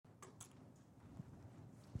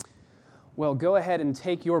Well, go ahead and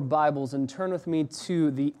take your Bibles and turn with me to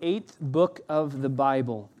the 8th book of the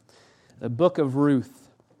Bible, the book of Ruth.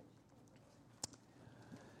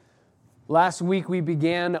 Last week we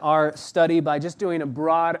began our study by just doing a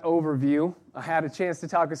broad overview. I had a chance to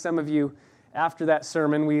talk with some of you after that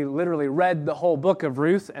sermon. We literally read the whole book of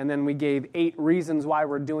Ruth, and then we gave 8 reasons why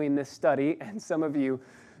we're doing this study, and some of you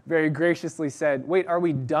very graciously said, wait, are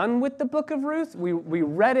we done with the book of Ruth? We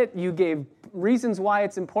read it, you gave reasons why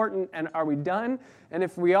it's important, and are we done? And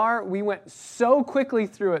if we are, we went so quickly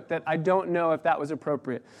through it that I don't know if that was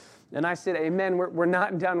appropriate. And I said, amen, we're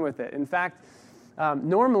not done with it. In fact,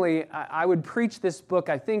 normally I would preach this book,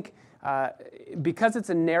 I think, because it's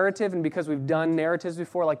a narrative and because we've done narratives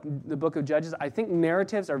before, like the book of Judges, I think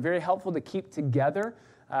narratives are very helpful to keep together,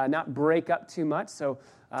 not break up too much. So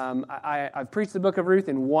I've preached the book of Ruth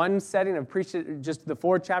in one setting. I've preached it just the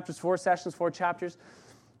 4 chapters, 4 sessions, 4 chapters.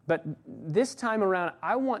 But this time around,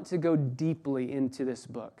 I want to go deeply into this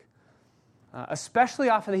book, especially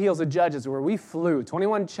off of the heels of Judges, where we flew.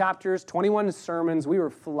 21 chapters, 21 sermons, we were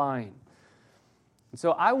flying. And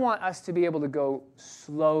so I want us to be able to go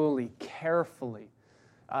slowly, carefully.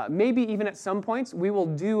 Maybe even at some points, we will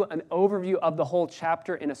do an overview of the whole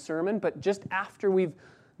chapter in a sermon, but just after we've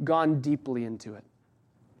gone deeply into it.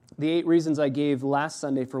 The 8 reasons I gave last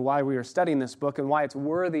Sunday for why we are studying this book and why it's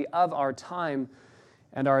worthy of our time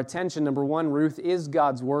and our attention. Number 1, Ruth is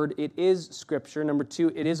God's Word. It is Scripture. Number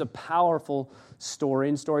 2, it is a powerful story,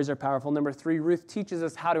 and stories are powerful. Number 3, Ruth teaches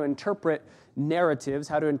us how to interpret narratives,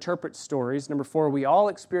 how to interpret stories. Number 4, we all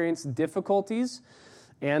experience difficulties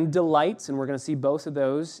and delights, and we're going to see both of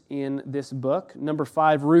those in this book. Number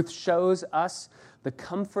 5, Ruth shows us the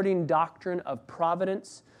comforting doctrine of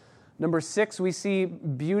providence. Number 6, we see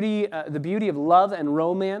the beauty of love and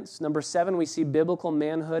romance. Number 7, we see biblical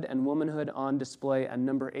manhood and womanhood on display. And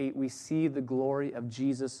number 8, we see the glory of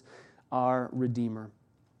Jesus, our Redeemer.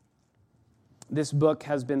 This book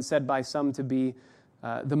has been said by some to be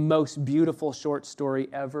the most beautiful short story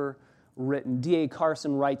ever written. D.A.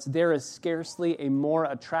 Carson writes, "There is scarcely a more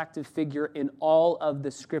attractive figure in all of the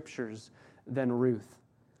Scriptures than Ruth."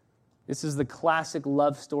 This is the classic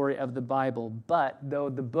love story of the Bible, but though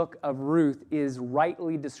the book of Ruth is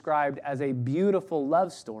rightly described as a beautiful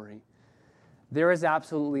love story, there is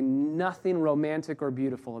absolutely nothing romantic or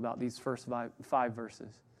beautiful about these first 5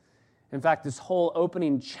 verses. In fact, this whole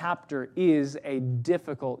opening chapter is a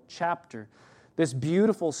difficult chapter. This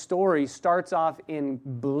beautiful story starts off in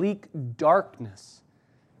bleak darkness.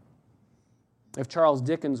 If Charles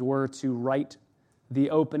Dickens were to write the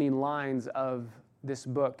opening lines of this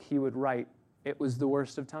book, he would write, "It was the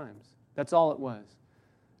worst of times." That's all it was.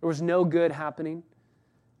 There was no good happening.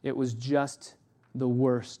 It was just the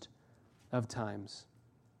worst of times.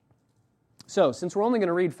 So, since we're only going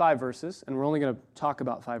to read 5 verses, and we're only going to talk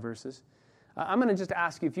about 5 verses, I'm going to just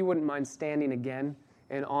ask you if you wouldn't mind standing again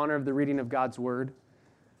in honor of the reading of God's Word.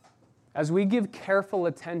 As we give careful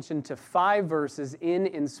attention to 5 verses in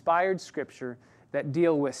inspired Scripture that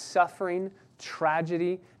deal with suffering,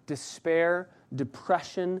 tragedy, despair,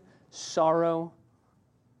 depression, sorrow,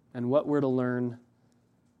 and what we're to learn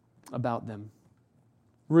about them.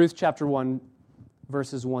 Ruth chapter 1,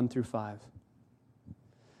 verses 1 through 5.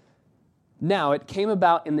 Now it came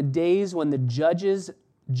about in the days when the judges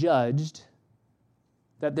judged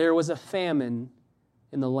that there was a famine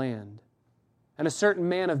in the land. And a certain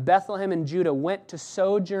man of Bethlehem in Judah went to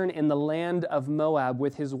sojourn in the land of Moab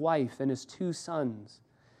with his wife and his 2 sons.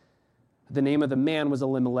 The name of the man was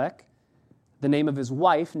Elimelech, the name of his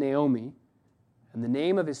wife, Naomi, and the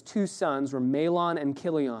name of his 2 sons were Mahlon and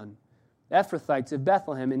Chilion, Ephrathites of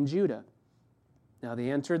Bethlehem in Judah. Now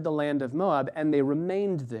they entered the land of Moab, and they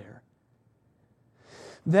remained there.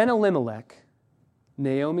 Then Elimelech,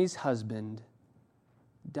 Naomi's husband,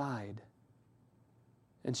 died,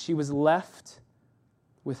 and she was left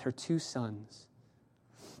with her 2 sons.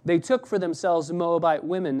 They took for themselves Moabite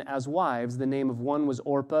women as wives. The name of one was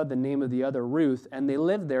Orpah, the name of the other Ruth, and they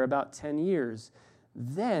lived there about 10 years.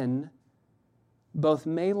 Then both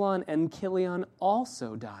Mahlon and Chilion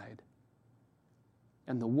also died,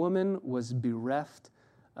 and the woman was bereft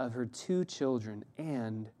of her 2 children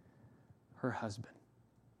and her husband.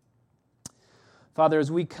 Father,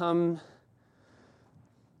 as we come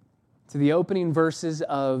to the opening verses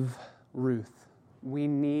of Ruth, we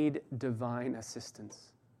need divine assistance.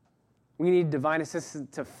 We need divine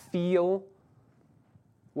assistance to feel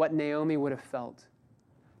what Naomi would have felt,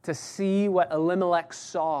 to see what Elimelech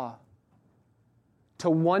saw,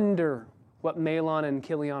 to wonder what Mahlon and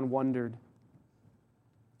Chilion wondered,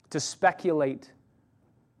 to speculate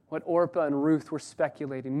what Orpah and Ruth were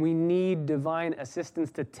speculating. We need divine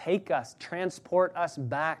assistance to take us, transport us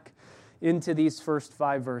back into these first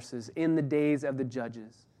 5 verses, in the days of the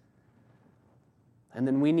judges. And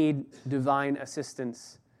then we need divine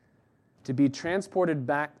assistance to be transported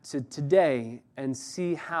back to today and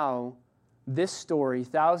see how this story,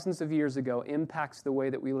 thousands of years ago, impacts the way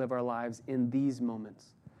that we live our lives in these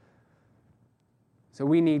moments. So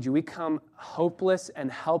we need you. We come hopeless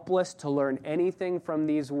and helpless to learn anything from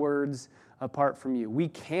these words apart from you. We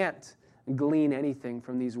can't glean anything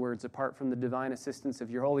from these words apart from the divine assistance of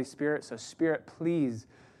your Holy Spirit. So Spirit, please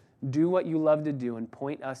do what you love to do and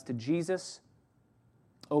point us to Jesus.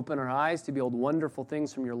 Open our eyes to behold wonderful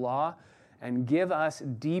things from your law and give us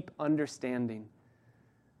deep understanding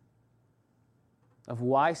of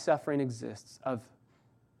why suffering exists, of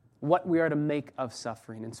what we are to make of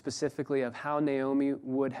suffering, and specifically of how Naomi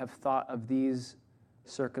would have thought of these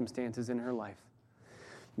circumstances in her life.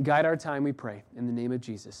 Guide our time, we pray, in the name of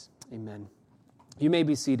Jesus. Amen. You may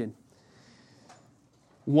be seated.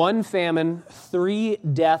 1 famine, 3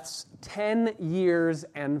 deaths, 10 years,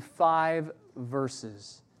 and 5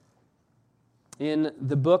 verses. In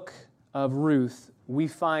the book of Ruth, we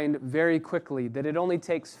find very quickly that it only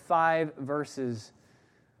takes 5 verses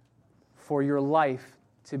for your life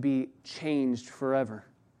to be changed forever.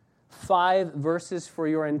 5 verses for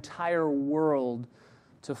your entire world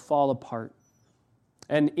to fall apart.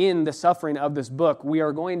 And in the suffering of this book, we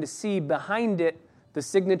are going to see behind it the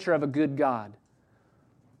signature of a good God.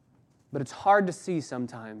 But it's hard to see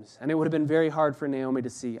sometimes, and it would have been very hard for Naomi to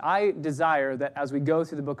see. I desire that as we go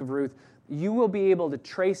through the book of Ruth, you will be able to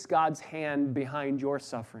trace God's hand behind your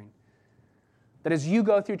suffering. That as you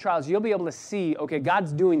go through trials, you'll be able to see, okay,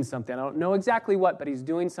 God's doing something. I don't know exactly what, but He's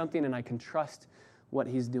doing something, and I can trust what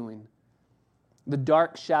He's doing. The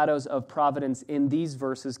dark shadows of providence in these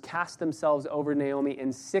verses cast themselves over Naomi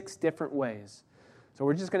in 6 different ways. So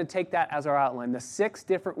we're just going to take that as our outline. The 6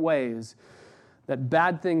 different ways that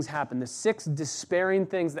bad things happen, the 6 despairing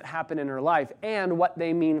things that happen in her life, and what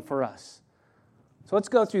they mean for us. So let's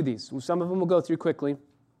go through these. Some of them we'll go through quickly.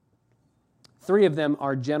 3 of them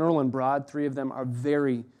are general and broad. 3 of them are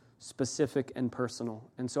very specific and personal.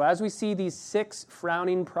 And so as we see these 6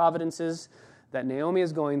 frowning providences that Naomi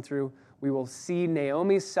is going through, we will see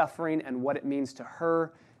Naomi's suffering and what it means to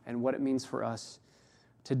her and what it means for us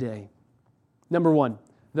today. Number 1,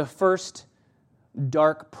 the first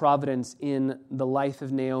dark providence in the life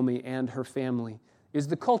of Naomi and her family is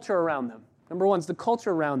the culture around them. Number 1 is the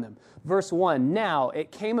culture around them. Verse 1, now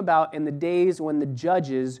it came about in the days when the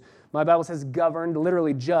judges, my Bible says governed,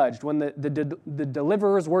 literally judged, when the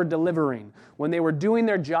deliverers were delivering, when they were doing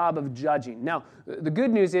their job of judging. Now, the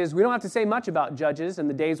good news is we don't have to say much about judges and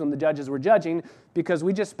the days when the judges were judging because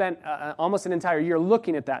we just spent almost an entire year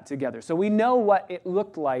looking at that together. So we know what it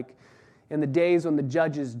looked like in the days when the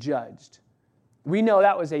judges judged. We know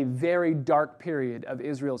that was a very dark period of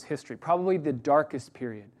Israel's history, probably the darkest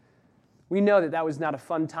period. We know that that was not a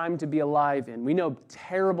fun time to be alive in. We know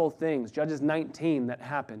terrible things, Judges 19, that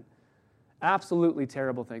happened. Absolutely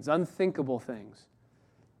terrible things, unthinkable things.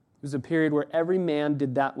 It was a period where every man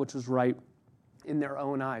did that which was right in their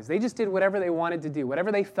own eyes. They just did whatever they wanted to do,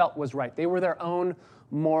 whatever they felt was right. They were their own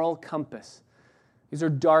moral compass. These are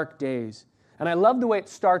dark days. And I love the way it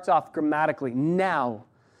starts off grammatically, now.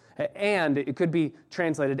 And it could be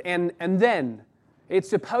translated, and then. It's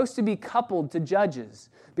supposed to be coupled to Judges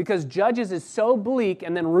because Judges is so bleak,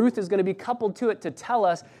 and then Ruth is going to be coupled to it to tell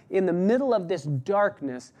us in the middle of this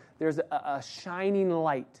darkness, there's a shining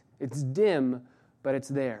light. It's dim, but it's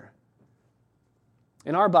there.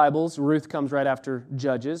 In our Bibles, Ruth comes right after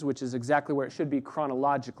Judges, which is exactly where it should be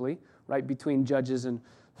chronologically, right between Judges and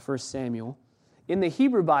 1 Samuel. In the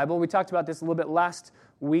Hebrew Bible, we talked about this a little bit last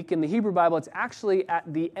week. In the Hebrew Bible, it's actually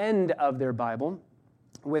at the end of their Bible,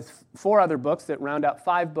 with 4 other books that round out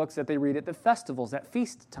 5 books that they read at the festivals, at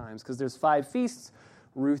feast times, because there's 5 feasts.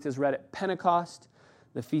 Ruth is read at Pentecost,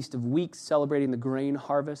 the Feast of Weeks, celebrating the grain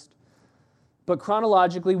harvest. But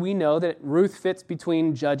chronologically, we know that Ruth fits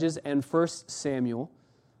between Judges and 1 Samuel.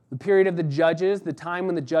 The period of the Judges, the time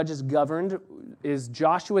when the Judges governed, is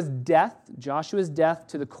Joshua's death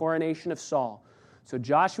to the coronation of Saul. So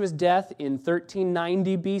Joshua's death in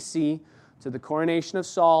 1390 BC, to the coronation of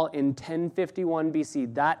Saul in 1051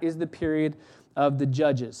 BC. That is the period of the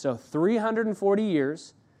Judges. So 340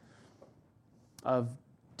 years of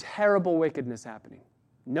terrible wickedness happening.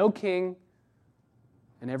 No king,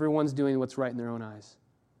 and everyone's doing what's right in their own eyes.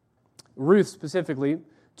 Ruth specifically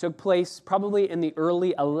took place probably in the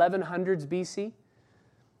early 1100s BC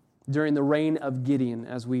during the reign of Gideon,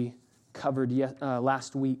 as we covered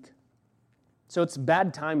last week. So it's a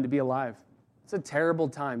bad time to be alive. It's a terrible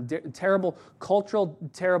time, terrible cultural,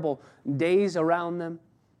 terrible days around them.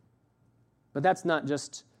 But that's not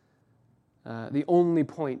just the only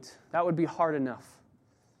point. That would be hard enough.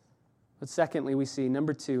 But secondly, we see,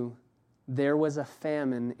 number 2, there was a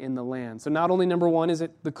famine in the land. So not only, number 1, is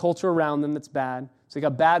it the culture around them that's bad. So you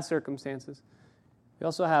got bad circumstances. You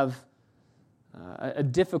also have a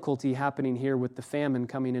difficulty happening here with the famine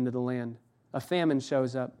coming into the land. A famine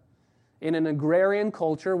shows up. In an agrarian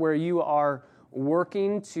culture where you are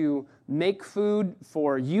working to make food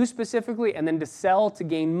for you specifically and then to sell to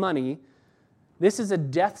gain money, this is a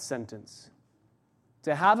death sentence.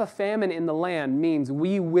 To have a famine in the land means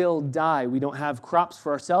we will die. We don't have crops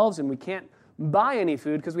for ourselves and we can't buy any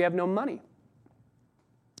food because we have no money.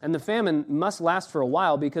 And the famine must last for a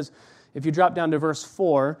while because if you drop down to verse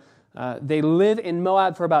 4, they live in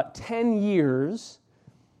Moab for about 10 years,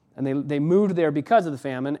 and they moved there because of the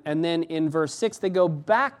famine. And then in verse 6, they go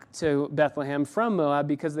back to Bethlehem from Moab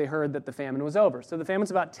because they heard that the famine was over. So the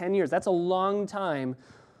famine's about 10 years. That's a long time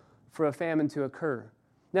for a famine to occur.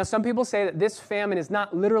 Now, some people say that this famine is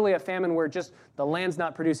not literally a famine where just the land's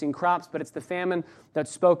not producing crops, but it's the famine that's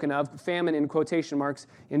spoken of, famine in quotation marks,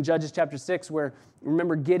 in Judges chapter 6, where,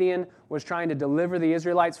 remember, Gideon was trying to deliver the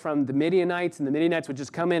Israelites from the Midianites, and the Midianites would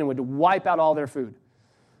just come in and would wipe out all their food.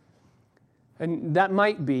 And that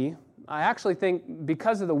might be, I actually think,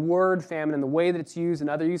 because of the word famine and the way that it's used in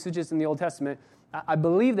other usages in the Old Testament, I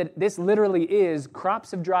believe that this literally is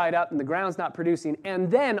crops have dried up and the ground's not producing, and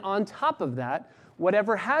then on top of that,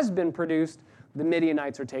 whatever has been produced, the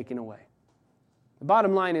Midianites are taking away. The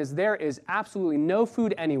bottom line is there is absolutely no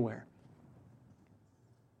food anywhere.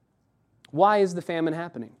 Why is the famine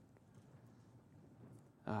happening?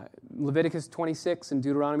 Leviticus 26 and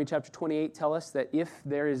Deuteronomy chapter 28 tell us that if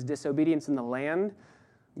there is disobedience in the land,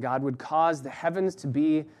 God would cause the heavens to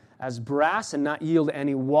be as brass and not yield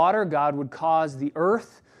any water. God would cause the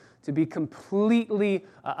earth to be completely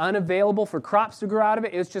unavailable for crops to grow out of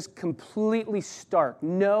it. It's just completely stark.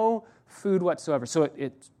 No food whatsoever. So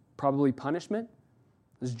it's probably punishment.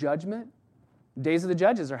 There's judgment. Days of the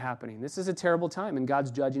judges are happening. This is a terrible time, and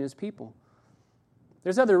God's judging his people.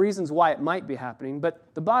 There's other reasons why it might be happening, but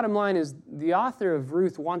the bottom line is the author of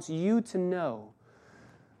Ruth wants you to know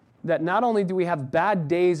that not only do we have bad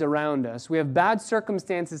days around us, we have bad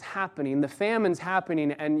circumstances happening, the famine's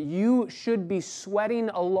happening, and you should be sweating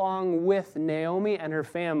along with Naomi and her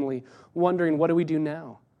family, wondering, what do we do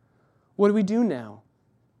now? What do we do now?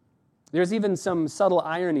 There's even some subtle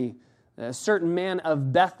irony. A certain man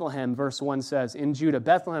of Bethlehem, verse 1 says, in Judah.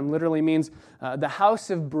 Bethlehem literally means the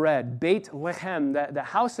house of bread. Beit Lechem, the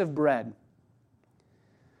house of bread.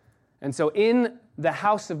 And so in the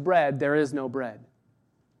house of bread, there is no bread.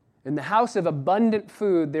 In the house of abundant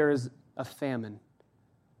food, there is a famine.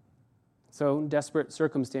 So desperate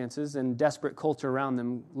circumstances and desperate culture around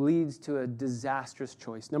them leads to a disastrous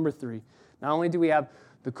choice. Number 3, not only do we have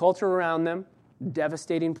the culture around them,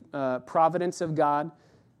 devastating providence of God,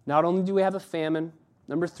 not only do we have a famine,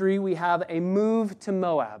 number 3, we have a move to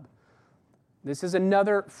Moab. This is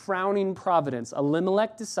another frowning providence.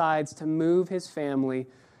 Elimelech decides to move his family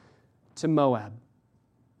to Moab.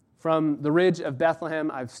 From the ridge of Bethlehem,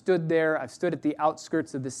 I've stood there. I've stood at the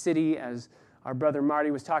outskirts of the city as our brother Marty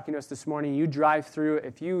was talking to us this morning. You drive through.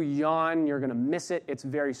 If you yawn, you're going to miss it. It's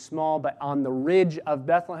very small, but on the ridge of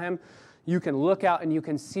Bethlehem, you can look out and you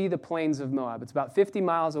can see the plains of Moab. It's about 50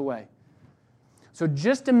 miles away. So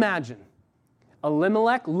just imagine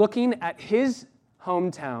Elimelech looking at his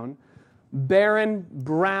hometown, barren,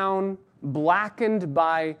 brown, blackened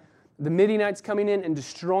by the Midianites coming in and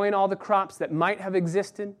destroying all the crops that might have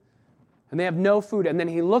existed, and they have no food. And then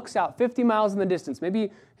he looks out 50 miles in the distance.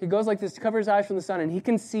 Maybe he goes like this to cover his eyes from the sun, and he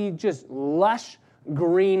can see just lush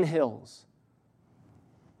green hills.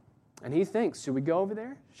 And he thinks, should we go over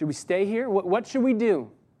there? Should we stay here? What should we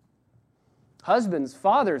do? Husbands,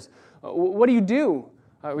 fathers, what do you do?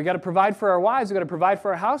 We got to provide for our wives. We got to provide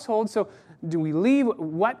for our household. So do we leave?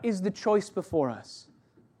 What is the choice before us?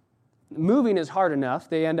 Moving is hard enough.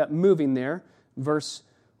 They end up moving there. Verse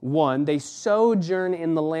 1, they sojourn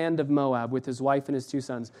in the land of Moab with his wife and his 2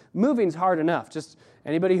 sons. Moving's hard enough. Just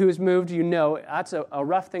anybody who's moved, you know that's a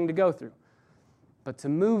rough thing to go through. But to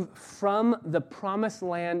move from the promised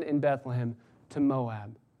land in Bethlehem to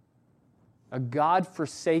Moab, a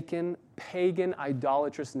God-forsaken, pagan,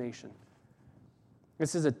 idolatrous nation.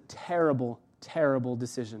 This is a terrible, terrible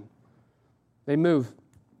decision. They move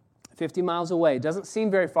 50 miles away. It doesn't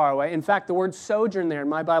seem very far away. In fact, the word sojourn there in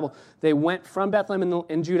my Bible, they went from Bethlehem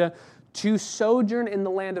in Judah to sojourn in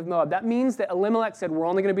the land of Moab. That means that Elimelech said, we're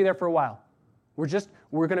only going to be there for a while.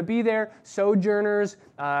 We're going to be there, sojourners,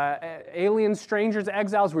 aliens, strangers,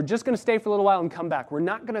 exiles. We're just going to stay for a little while and come back. We're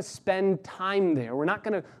not going to spend time there. We're not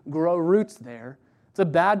going to grow roots there. It's a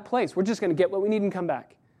bad place. We're just going to get what we need and come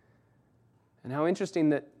back. And how interesting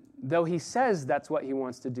that though he says that's what he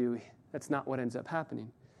wants to do, that's not what ends up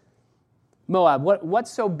happening. Moab.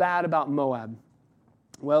 What's so bad about Moab?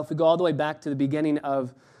 Well, if we go all the way back to the beginning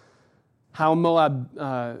of how Moab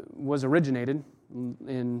was originated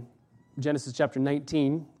in Genesis chapter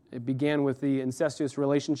 19, it began with the incestuous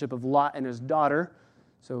relationship of Lot and his daughter.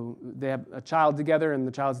 So they have a child together, and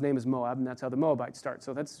the child's name is Moab, and that's how the Moabites start.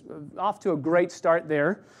 So that's off to a great start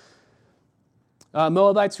there.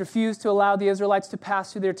 Moabites refused to allow the Israelites to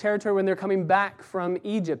pass through their territory when they're coming back from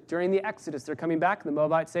Egypt. During the Exodus, they're coming back, and the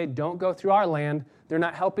Moabites say, don't go through our land. They're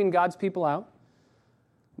not helping God's people out.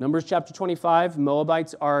 Numbers chapter 25,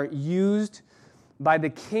 Moabites are used by the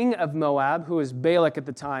king of Moab, who was Balak at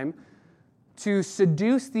the time, to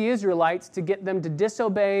seduce the Israelites to get them to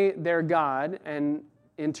disobey their God and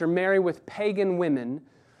intermarry with pagan women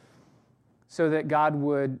so that God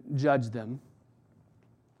would judge them.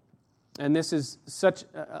 And this is such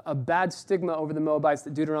a bad stigma over the Moabites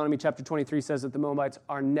that Deuteronomy chapter 23 says that the Moabites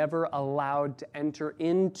are never allowed to enter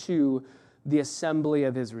into the assembly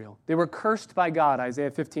of Israel. They were cursed by God,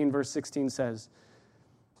 Isaiah 15 verse 16 says.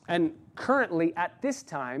 And currently at this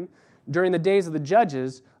time, during the days of the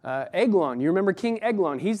judges, Eglon, you remember King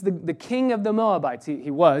Eglon, he's the king of the Moabites.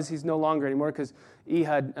 He's no longer anymore because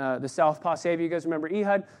Ehud, the southpaw savior, you guys remember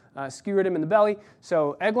Ehud, skewered him in the belly.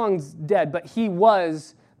 So Eglon's dead, but he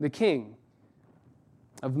was the king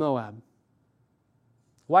of Moab.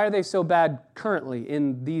 Why are they so bad currently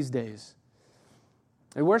in these days?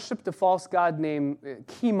 They worshiped a false god named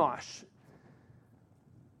Chemosh.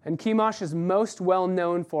 And Chemosh is most well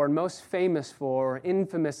known for and most famous for, or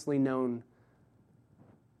infamously known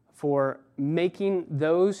for making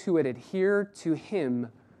those who would adhere to him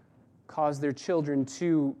cause their children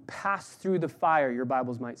to pass through the fire, your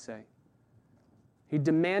Bibles might say. He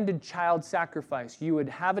demanded child sacrifice. You would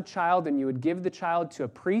have a child and you would give the child to a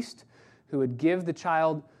priest who would give the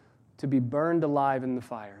child to be burned alive in the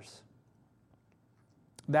fires.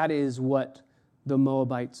 That is what the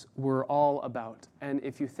Moabites were all about. And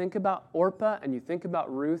if you think about Orpah and you think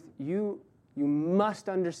about Ruth, you must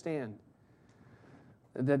understand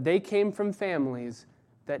that they came from families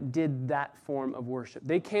that did that form of worship.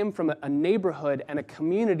 They came from a neighborhood and a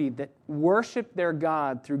community that worshiped their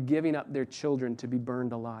God through giving up their children to be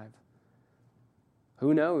burned alive.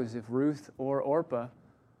 Who knows if Ruth or Orpah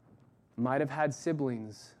might have had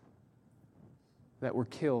siblings that were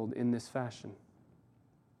killed in this fashion.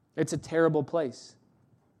 It's a terrible place.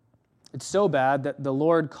 It's so bad that the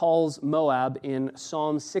Lord calls Moab in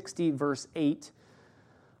Psalm 60, verse 8,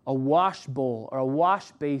 a wash bowl or a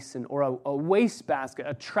wash basin or a wastebasket,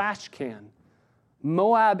 a trash can.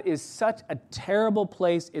 Moab is such a terrible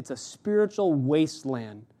place. It's a spiritual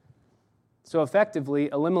wasteland. So effectively,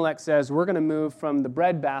 Elimelech says, we're going to move from the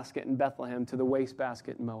breadbasket in Bethlehem to the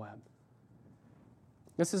wastebasket in Moab.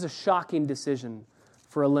 This is a shocking decision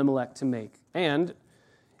for Elimelech to make. And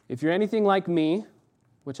if you're anything like me,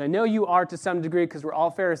 which I know you are to some degree because we're all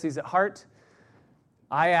Pharisees at heart,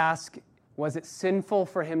 I ask, was it sinful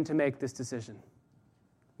for him to make this decision?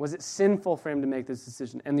 Was it sinful for him to make this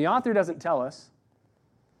decision? And the author doesn't tell us.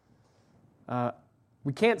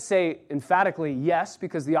 We can't say emphatically yes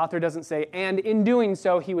because the author doesn't say, and in doing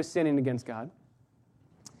so, he was sinning against God.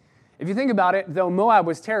 If you think about it, though Moab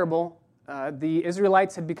was terrible, the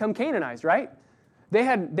Israelites had become Canaanized, right? They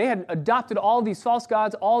had adopted all these false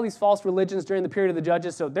gods, all these false religions during the period of the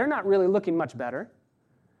Judges, so they're not really looking much better.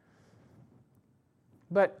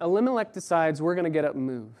 But Elimelech decides we're going to get up and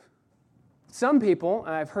move. Some people,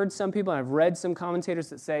 and I've heard some people, and I've read some commentators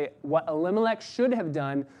that say what Elimelech should have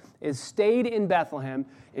done is stayed in Bethlehem,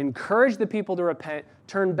 encouraged the people to repent,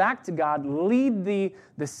 turn back to God, lead the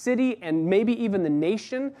city and maybe even the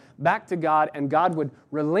nation back to God, and God would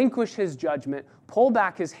relinquish his judgment, pull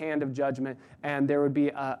back his hand of judgment, and there would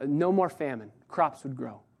be no more famine. Crops would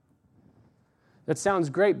grow. That sounds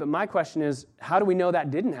great, but my question is, how do we know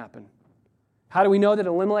that didn't happen? How do we know that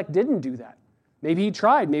Elimelech didn't do that? Maybe he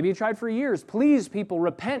tried. Maybe he tried for years. Please, people,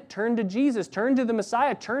 repent. Turn to Jesus. Turn to the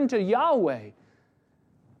Messiah. Turn to Yahweh.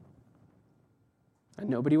 And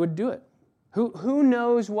nobody would do it. Who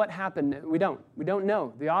knows what happened? We don't. We don't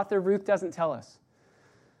know. The author of Ruth doesn't tell us.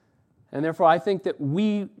 And therefore, I think that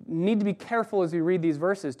we need to be careful as we read these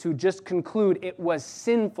verses to just conclude it was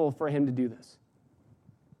sinful for him to do this.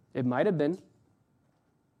 It might have been.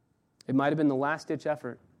 It might have been the last-ditch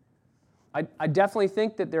effort. I definitely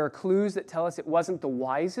think that there are clues that tell us it wasn't the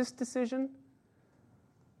wisest decision.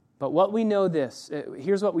 But what we know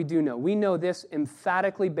here's what we do know. We know this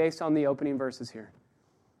emphatically based on the opening verses here.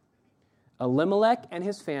 Elimelech and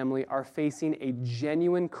his family are facing a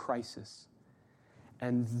genuine crisis.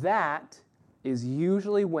 And that is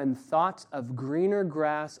usually when thoughts of greener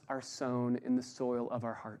grass are sown in the soil of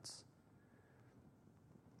our hearts.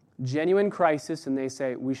 Genuine crisis, and they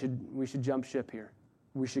say, we should jump ship here.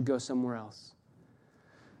 We should go somewhere else.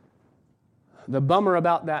 The bummer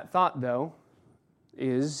about that thought, though,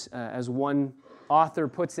 is, as one author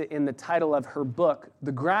puts it in the title of her book,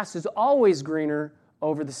 the grass is always greener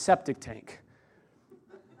over the septic tank.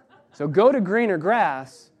 So go to greener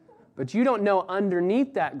grass, but you don't know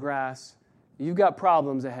underneath that grass, you've got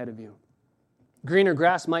problems ahead of you. Greener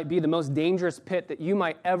grass might be the most dangerous pit that you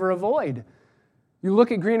might ever avoid. You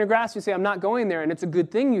look at greener grass, you say, I'm not going there, and it's a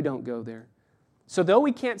good thing you don't go there. So though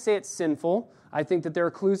we can't say it's sinful, I think that there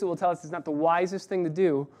are clues that will tell us it's not the wisest thing to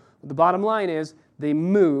do. But the bottom line is they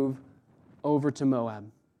move over to Moab.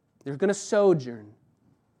 They're going to sojourn.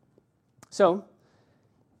 So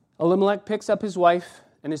Elimelech picks up his wife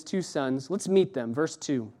and his 2 sons. Let's meet them. Verse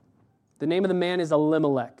 2. The name of the man is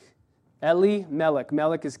Elimelech. Eli, Melech.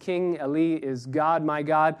 Melech is king. Eli is God, my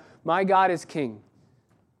God. My God is king.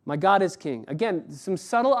 My God is king. Again, some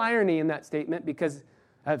subtle irony in that statement because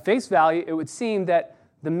at face value, it would seem that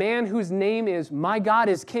the man whose name is my God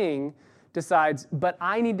is king decides, but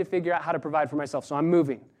I need to figure out how to provide for myself, so I'm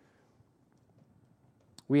moving.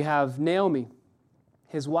 We have Naomi,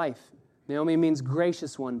 his wife. Naomi means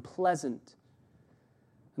gracious one, pleasant.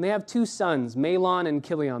 And they have 2 sons, Mahlon and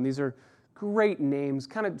Chilion. These are great names,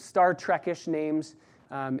 kind of Star Trek-ish names.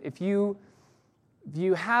 If you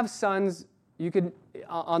have sons, you could,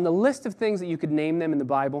 on the list of things that you could name them in the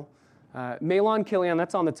Bible, Mahlon, Chilion,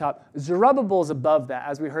 that's on the top. Zerubbabel is above that,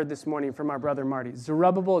 as we heard this morning from our brother Marty.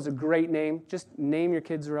 Zerubbabel is a great name. Just name your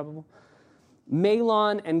kid Zerubbabel.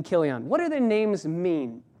 Mahlon and Chilion. What do their names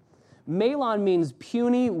mean? Mahlon means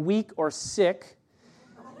puny, weak, or sick.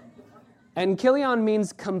 And Chilion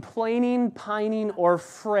means complaining, pining, or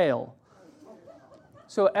frail.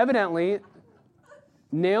 So evidently,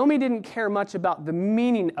 Naomi didn't care much about the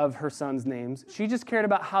meaning of her sons' names. She just cared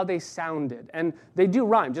about how they sounded. And they do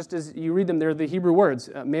rhyme. Just as you read them, they're the Hebrew words.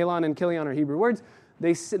 Mahlon and Chilion are Hebrew words.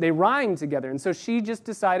 They rhyme together. And so she just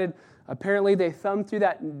decided, apparently they thumbed through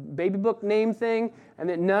that baby book name thing, and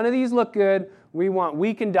that none of these look good. We want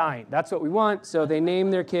weak and dying. That's what we want. So they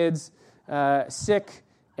name their kids sick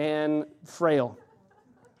and frail.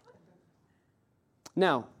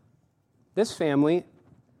 Now, this family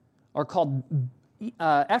are called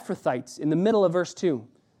Ephrathites in the middle of verse 2.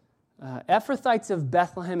 Ephrathites of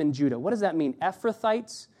Bethlehem and Judah. What does that mean?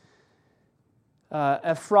 Ephrathites.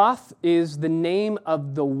 Ephrath is the name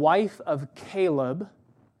of the wife of Caleb.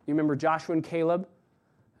 You remember Joshua and Caleb?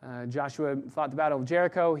 Joshua fought the battle of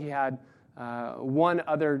Jericho. He had one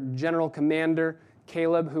other general commander,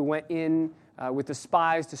 Caleb, who went in with the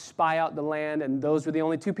spies to spy out the land, and those were the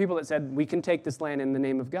only 2 people that said, we can take this land in the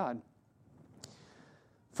name of God.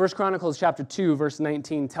 1 Chronicles chapter 2, verse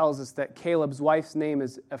 19 tells us that Caleb's wife's name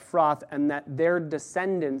is Ephrath and that their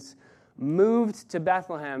descendants moved to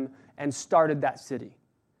Bethlehem and started that city.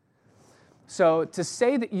 So to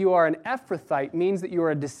say that you are an Ephrathite means that you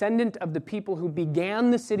are a descendant of the people who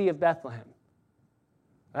began the city of Bethlehem.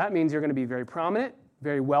 That means you're going to be very prominent,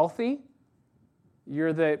 very wealthy.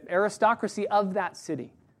 You're the aristocracy of that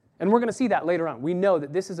city. And we're going to see that later on. We know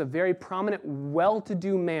that this is a very prominent,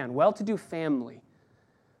 well-to-do man, well-to-do family.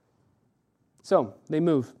 So they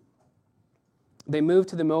move. They move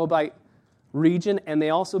to the Moabite region, and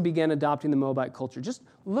they also began adopting the Moabite culture. Just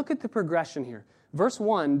look at the progression here. Verse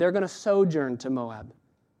 1, they're going to sojourn to Moab.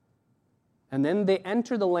 And then they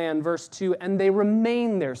enter the land, verse 2, and they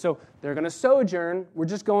remain there. So they're going to sojourn. We're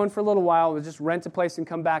just going for a little while. We'll just rent a place and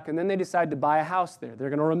come back. And then they decide to buy a house there. They're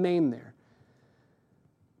going to remain there.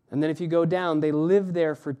 And then if you go down, they live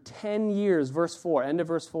there for 10 years, verse 4, end of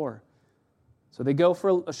verse 4. So they go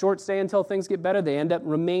for a short stay until things get better. They end up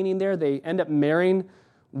remaining there. They end up marrying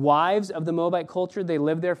wives of the Moabite culture. They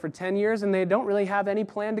live there for 10 years, and they don't really have any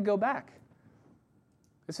plan to go back.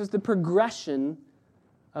 This is the progression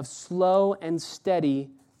of slow and steady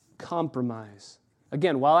compromise.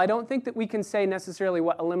 Again, while I don't think that we can say necessarily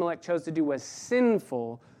what Elimelech chose to do was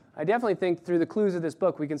sinful, I definitely think through the clues of this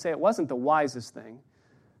book we can say it wasn't the wisest thing.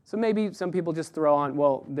 So maybe some people just throw on,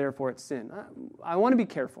 well, therefore it's sin. I want to be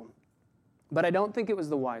careful, but I don't think it was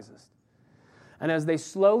the wisest. And as they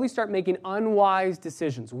slowly start making unwise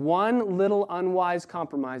decisions, one little unwise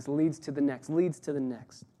compromise leads to the next, leads to the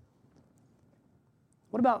next.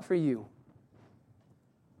 What about for you?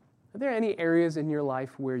 Are there any areas in your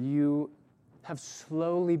life where you have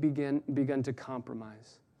slowly begun to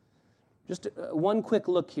compromise? Just one quick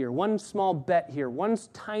look here, one small bet here, one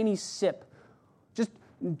tiny sip. Just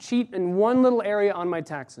cheat in one little area on my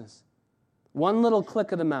taxes. One little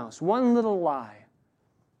click of the mouse, one little lie.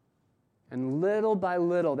 And little by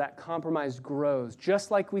little, that compromise grows,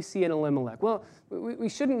 just like we see in Elimelech. Well, we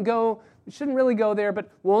shouldn't really go there, but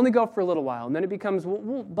we'll only go for a little while. And then it becomes,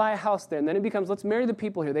 we'll buy a house there. And then it becomes, let's marry the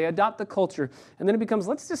people here. They adopt the culture. And then it becomes,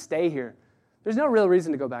 let's just stay here. There's no real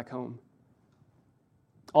reason to go back home.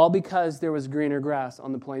 All because there was greener grass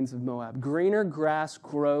on the plains of Moab. Greener grass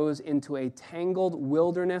grows into a tangled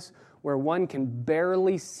wilderness where one can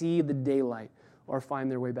barely see the daylight or find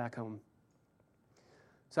their way back home.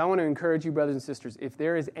 So I want to encourage you, brothers and sisters, if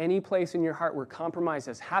there is any place in your heart where compromise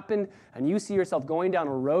has happened and you see yourself going down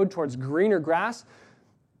a road towards greener grass,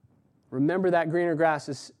 remember that greener grass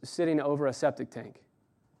is sitting over a septic tank,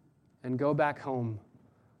 and go back home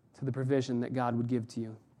to the provision that God would give to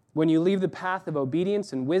you. When you leave the path of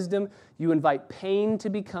obedience and wisdom, you invite pain to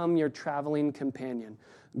become your traveling companion.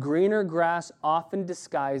 Greener grass often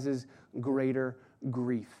disguises greater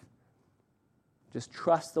grief. Just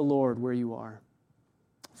trust the Lord where you are.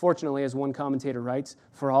 Fortunately, as one commentator writes,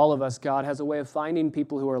 for all of us, God has a way of finding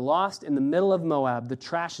people who are lost in the middle of Moab, the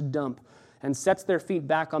trash dump, and sets their feet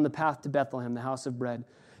back on the path to Bethlehem, the house of bread.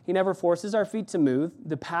 He never forces our feet to move.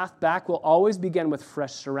 The path back will always begin with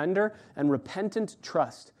fresh surrender and repentant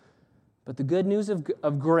trust. But the good news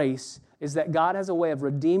of grace is that God has a way of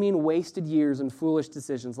redeeming wasted years and foolish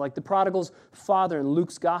decisions. Like the prodigal's father in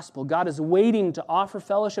Luke's gospel, God is waiting to offer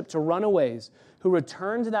fellowship to runaways who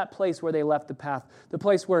return to that place where they left the path, the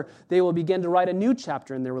place where they will begin to write a new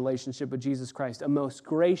chapter in their relationship with Jesus Christ, a most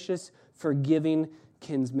gracious, forgiving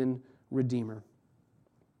kinsman redeemer.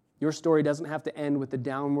 Your story doesn't have to end with the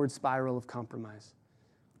downward spiral of compromise.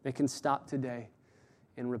 It can stop today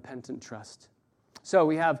in repentant trust. So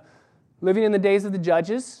we have living in the days of the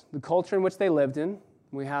judges, the culture in which they lived in.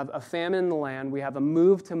 We have a famine in the land. We have a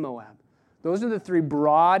move to Moab. Those are the three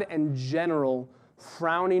broad and general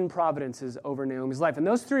frowning providences over Naomi's life. And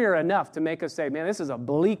those three are enough to make us say, man, this is a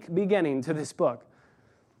bleak beginning to this book.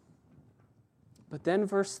 But then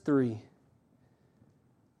verse 3,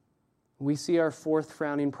 we see our fourth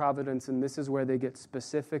frowning providence, and this is where they get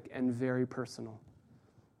specific and very personal.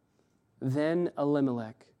 Then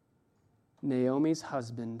Elimelech, Naomi's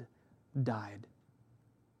husband, died,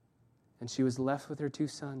 and she was left with her two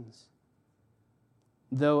sons.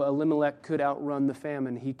 Though Elimelech could outrun the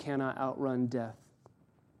famine, he cannot outrun death.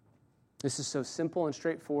 This is so simple and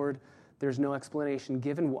straightforward. There's no explanation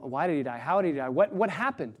given. Why did he die? How did he die? What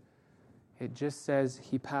happened? It just says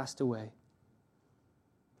he passed away.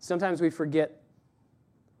 Sometimes we forget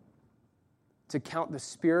to count the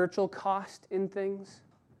spiritual cost in things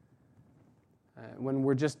when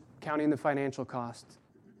we're just counting the financial cost.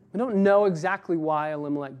 We don't know exactly why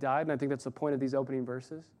Elimelech died, and I think that's the point of these opening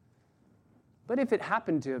verses. But if it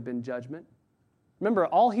happened to have been judgment, remember,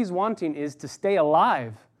 all he's wanting is to stay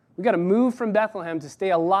alive. We've got to move from Bethlehem to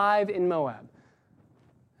stay alive in Moab.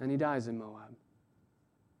 And he dies in Moab.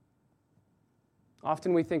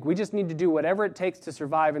 Often we think we just need to do whatever it takes to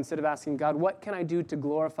survive instead of asking God, what can I do to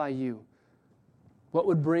glorify you? What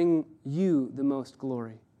would bring you the most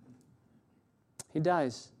glory? He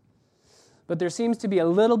dies. But there seems to be a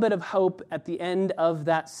little bit of hope at the end of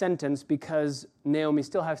that sentence because Naomi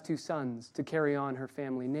still has two sons to carry on her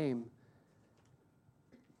family name.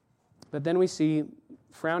 But then we see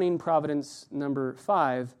frowning providence number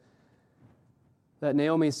 5, that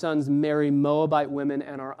Naomi's sons marry Moabite women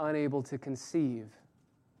and are unable to conceive.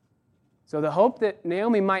 So the hope that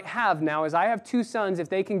Naomi might have now is, I have two sons, if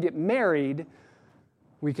they can get married,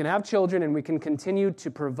 we can have children and we can continue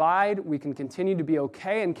to provide, we can continue to be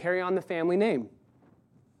okay and carry on the family name.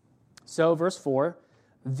 So verse 4,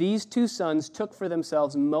 these two sons took for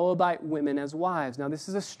themselves Moabite women as wives. Now this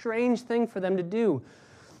is a strange thing for them to do.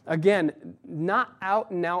 Again, not out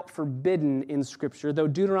and out forbidden in Scripture, though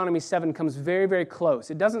Deuteronomy 7 comes very, very close.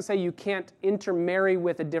 It doesn't say you can't intermarry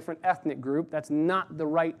with a different ethnic group. That's not the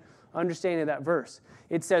right understanding of that verse.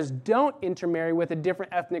 It says don't intermarry with a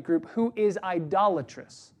different ethnic group who is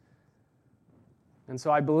idolatrous. And so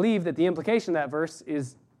I believe that the implication of that verse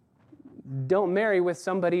is don't marry with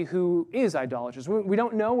somebody who is idolatrous. We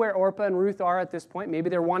don't know where Orpah and Ruth are at this point. Maybe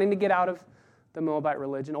they're wanting to get out of the Moabite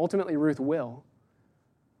religion. Ultimately, Ruth will.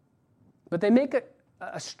 But they make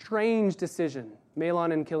a strange decision.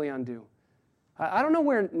 Mahlon and Chilion do. I don't know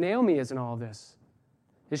where Naomi is in all of this.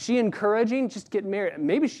 Is she encouraging? Just get married.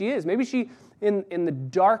 Maybe she is. Maybe she, in the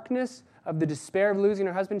darkness of the despair of losing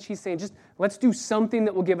her husband, she's saying, just let's do something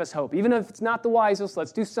that will give us hope. Even if it's not the wisest,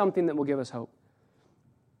 let's do something that will give us hope.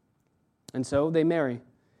 And so they marry.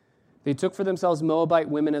 They took for themselves Moabite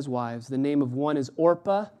women as wives. The name of one is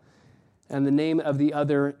Orpah, and the name of the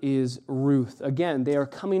other is Ruth. Again, they are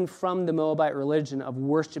coming from the Moabite religion of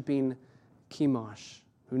worshiping Chemosh,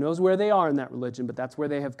 Who knows where they are in that religion, but that's where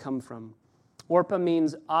they have come from. Orpah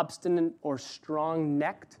means obstinate or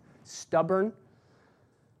strong-necked, stubborn.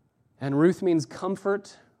 And Ruth means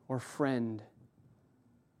comfort or friend.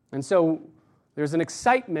 And so there's an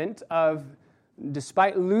excitement of,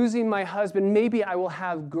 despite losing my husband, maybe I will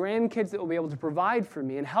have grandkids that will be able to provide for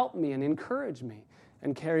me and help me and encourage me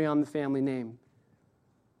and carry on the family name.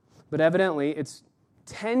 But evidently, it's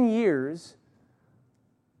 10 years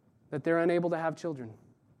that they're unable to have children.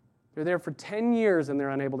 They're there for 10 years and they're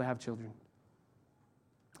unable to have children.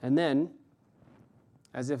 And then,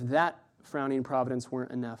 as if that frowning providence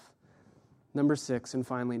weren't enough, number 6, and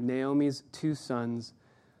finally, Naomi's 2 sons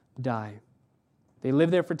die. They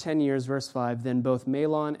lived there for 10 years, verse 5. Then both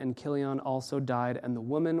Mahlon and Chilion also died, and the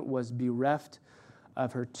woman was bereft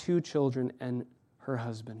of her 2 children and her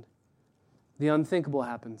husband. The unthinkable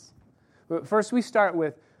happens. But first, we start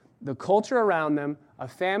with the culture around them, a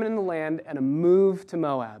famine in the land, and a move to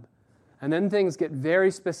Moab. And then things get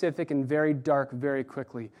very specific and very dark very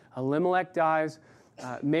quickly. Elimelech dies.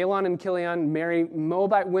 Mahlon and Chilion marry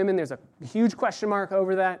Moabite women. There's a huge question mark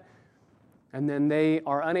over that. And then they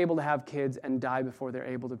are unable to have kids and die before they're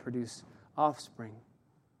able to produce offspring.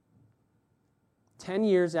 10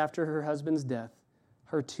 years after her husband's death,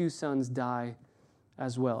 her 2 sons die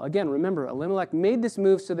as well. Again, remember, Elimelech made this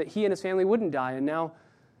move so that he and his family wouldn't die, and now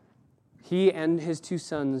he and his 2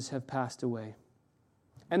 sons have passed away.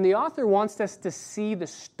 And the author wants us to see the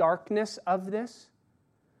starkness of this,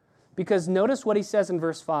 because notice what he says in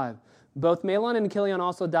verse 5. Both Mahlon and Chilion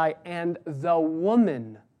also die, and the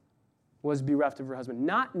woman was bereft of her husband,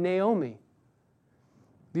 not Naomi.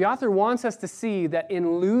 The author wants us to see that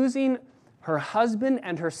in losing her husband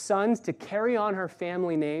and her sons to carry on her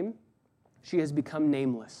family name, she has become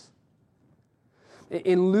nameless.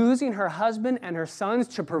 In losing her husband and her sons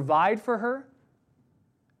to provide for her,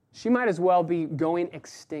 she might as well be going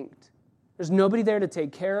extinct. There's nobody there to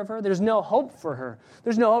take care of her. There's no hope for her.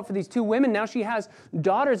 There's no hope for these 2 women. Now she has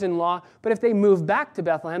daughters-in-law, but if they move back to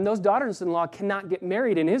Bethlehem, those daughters-in-law cannot get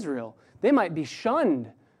married in Israel. They might be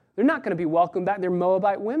shunned. They're not going to be welcomed back. They're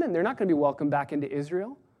Moabite women. They're not going to be welcomed back into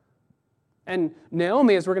Israel. And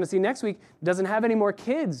Naomi, as we're going to see next week, doesn't have any more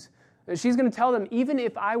kids. She's going to tell them, even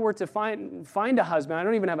if I were to find a husband, I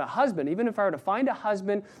don't even have a husband, even if I were to find a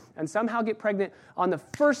husband and somehow get pregnant on the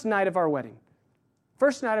first night of our wedding,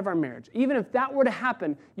 first night of our marriage, even if that were to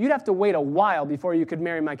happen, you'd have to wait a while before you could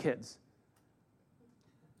marry my kids.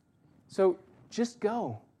 So just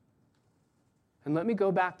go. And let me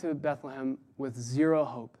go back to Bethlehem with 0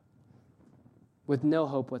 hope, with no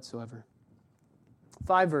hope whatsoever.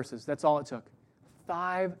 5 verses, that's all it took.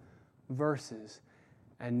 5 verses.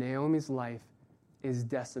 And Naomi's life is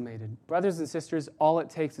decimated. Brothers and sisters, all it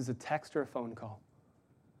takes is a text or a phone call.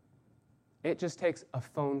 It just takes a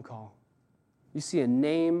phone call. You see a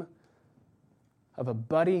name of a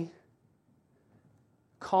buddy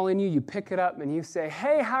calling you, you pick it up and you say,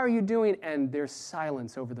 "Hey, how are you doing?" And there's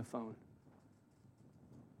silence over the phone.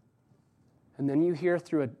 And then you hear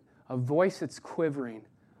through a voice that's quivering,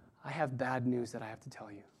 "I have bad news that I have to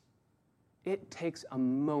tell you." It takes a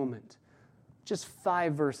moment. Just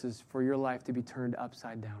 5 verses for your life to be turned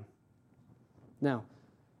upside down. Now,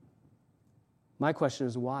 my question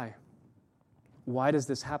is why? Why does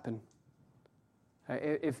this happen?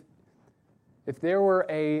 If there were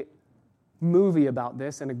a movie about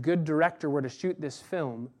this and a good director were to shoot this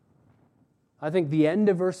film, I think the end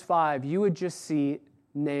of verse 5, you would just see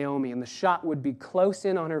Naomi, and the shot would be close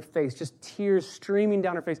in on her face, just tears streaming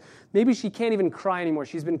down her face. Maybe she can't even cry anymore.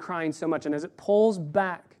 She's been crying so much, and as it pulls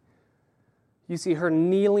back, you see her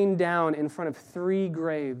kneeling down in front of 3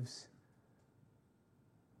 graves.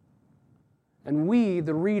 And we,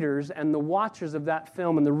 the readers and the watchers of that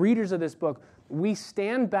film and the readers of this book, we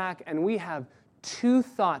stand back and we have 2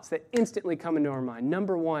 thoughts that instantly come into our mind.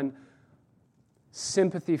 Number 1,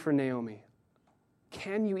 sympathy for Naomi.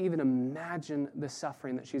 Can you even imagine the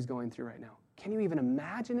suffering that she's going through right now? Can you even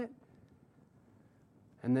imagine it?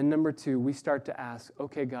 And then number 2, we start to ask,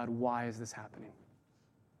 okay, God, why is this happening?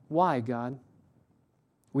 Why, God?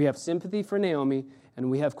 We have sympathy for Naomi, and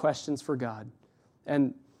we have questions for God.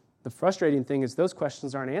 And the frustrating thing is those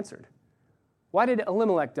questions aren't answered. Why did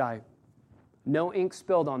Elimelech die? No ink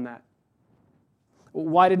spilled on that.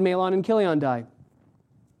 Why did Mahlon and Chilion die?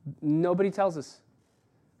 Nobody tells us.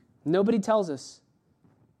 Nobody tells us.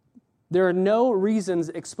 There are no reasons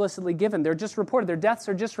explicitly given. They're just reported. Their deaths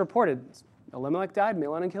are just reported. Elimelech died,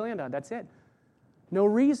 Mahlon and Chilion died. That's it. No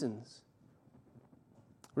reasons.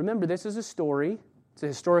 Remember, this is a story. It's a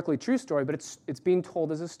historically true story, but it's being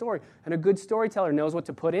told as a story. And a good storyteller knows what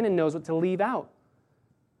to put in and knows what to leave out.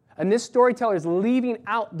 And this storyteller is leaving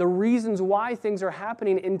out the reasons why things are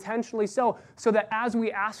happening intentionally so that as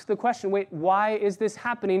we ask the question, wait, why is this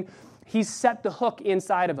happening? He's set the hook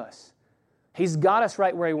inside of us. He's got us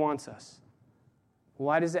right where he wants us.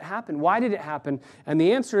 Why does it happen? Why did it happen? And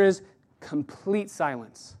the answer is complete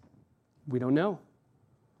silence. We don't know.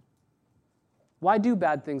 Why do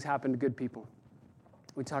bad things happen to good people?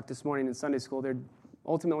 We talked this morning in Sunday school. There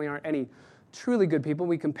ultimately aren't any truly good people.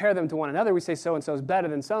 We compare them to one another. We say so-and-so is better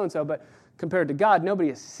than so-and-so, but compared to God, nobody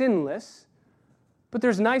is sinless. But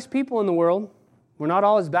there's nice people in the world. We're not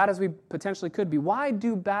all as bad as we potentially could be. Why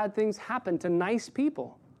do bad things happen to nice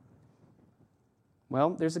people?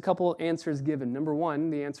 Well, there's a couple answers given. Number one,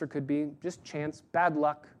 the answer could be just chance, bad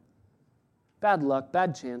luck. Bad luck,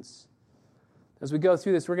 bad chance. As we go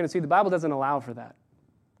through this, we're going to see the Bible doesn't allow for that.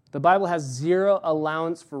 The Bible has zero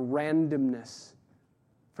allowance for randomness,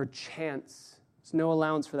 for chance. There's no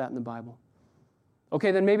allowance for that in the Bible.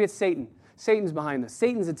 Okay, then maybe it's Satan. Satan's behind this.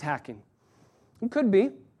 Satan's attacking. It could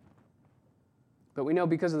be. But we know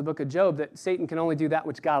because of the book of Job that Satan can only do that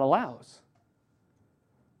which God allows.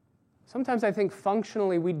 Sometimes I think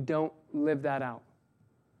functionally we don't live that out.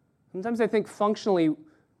 Sometimes I think functionally,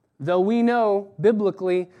 though we know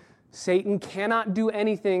biblically Satan cannot do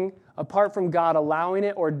anything apart from God allowing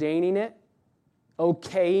it, ordaining it,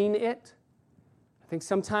 okaying it, I think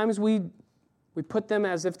sometimes we put them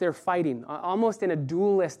as if they're fighting, almost in a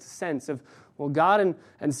dualist sense of, well, God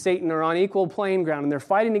and Satan are on equal playing ground, and they're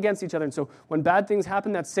fighting against each other. And so when bad things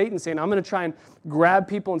happen, that's Satan saying, I'm going to try and grab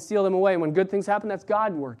people and steal them away. And when good things happen, that's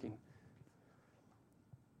God working.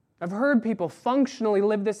 I've heard people functionally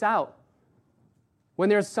live this out. When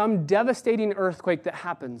there's some devastating earthquake that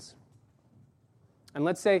happens, and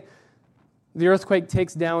let's say the earthquake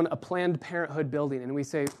takes down a Planned Parenthood building, and we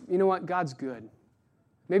say, you know what, God's good.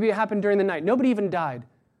 Maybe it happened during the night. Nobody even died.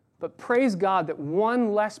 But praise God that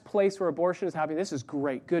one less place where abortion is happening. This is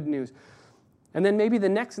great, good news. And then maybe the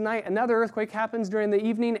next night, another earthquake happens during the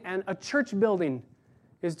evening, and a church building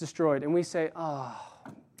is destroyed. And we say, oh,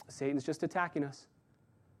 Satan's just attacking us.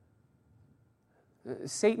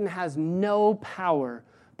 Satan has no power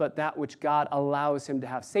but that which God allows him to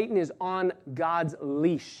have. Satan is on God's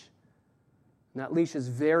leash. And that leash is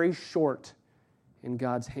very short in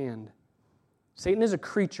God's hand. Satan is a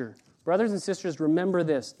creature. Brothers and sisters, remember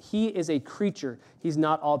this. He is a creature. He's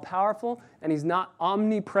not all-powerful, and he's not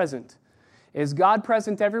omnipresent. Is God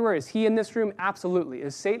present everywhere? Is he in this room? Absolutely.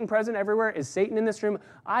 Is Satan present everywhere? Is Satan in this room?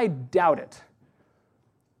 I doubt it.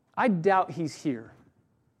 I doubt he's here.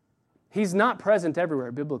 He's not present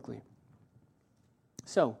everywhere, biblically.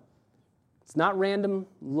 So, it's not random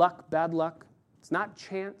luck, bad luck. It's not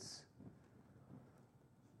chance.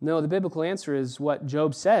 No, the biblical answer is what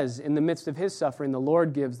Job says. In the midst of his suffering, the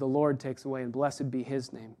Lord gives, the Lord takes away, and blessed be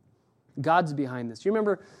his name. God's behind this. You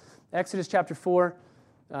remember Exodus chapter 4,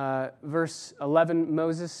 verse 11,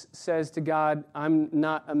 Moses says to God, I'm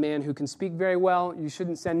not a man who can speak very well. You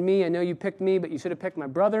shouldn't send me. I know you picked me, but you should have picked my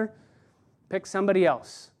brother. Pick somebody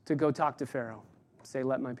else to go talk to Pharaoh. Say,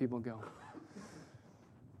 let my people go.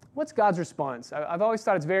 What's God's response? I've always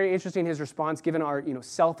thought it's very interesting, his response, given our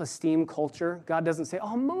self-esteem culture. God doesn't say,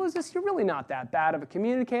 oh, Moses, you're really not that bad of a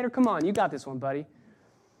communicator. Come on, you got this one, buddy.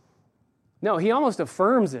 No, he almost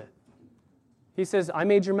affirms it. He says, I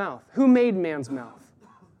made your mouth. Who made man's mouth?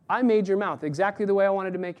 I made your mouth exactly the way I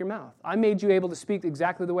wanted to make your mouth. I made you able to speak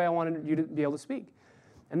exactly the way I wanted you to be able to speak.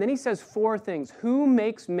 And then he says 4 things. Who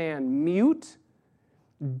makes man mute,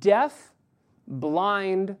 deaf,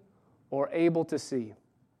 blind, or able to see?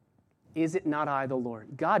 Is it not I, the Lord?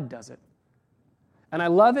 God does it. And I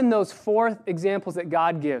love in those 4 examples that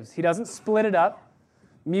God gives. He doesn't split it up.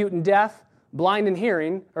 Mute and deaf, blind and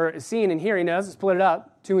hearing, or seeing and hearing. He doesn't split it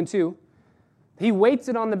up, 2 and 2. He weights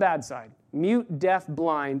it on the bad side. Mute, deaf,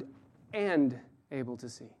 blind, and able to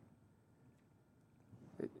see.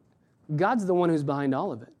 God's the one who's behind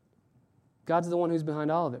all of it. God's the one who's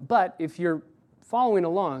behind all of it. But if you're following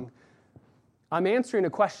along, I'm answering a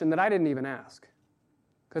question that I didn't even ask.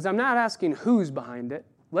 Because I'm not asking who's behind it.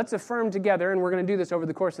 Let's affirm together, and we're going to do this over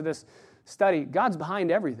the course of this study. God's behind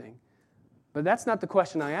everything. But that's not the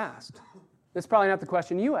question I asked. That's probably not the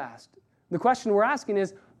question you asked. The question we're asking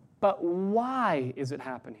is, but why is it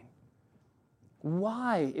happening?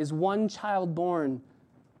 Why is one child born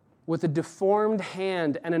with a deformed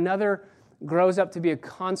hand and another grows up to be a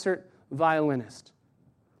concert violinist?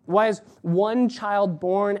 Why is one child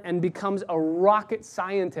born and becomes a rocket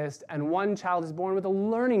scientist and one child is born with a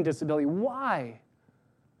learning disability? Why?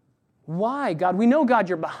 Why, God? We know, God,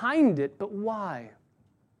 you're behind it, but why?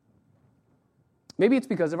 Maybe it's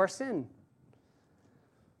because of our sin.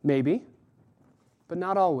 Maybe, but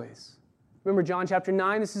not always. Remember John chapter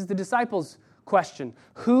 9? This is the disciples' question.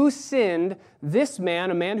 Who sinned this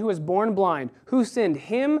man, a man who was born blind? Who sinned,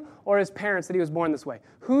 him or his parents, that he was born this way?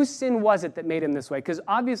 Whose sin was it that made him this way? Because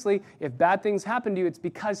obviously, if bad things happen to you, it's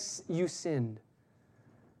because you sinned.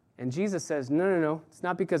 And Jesus says, no. It's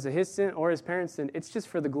not because of his sin or his parents' sin. It's just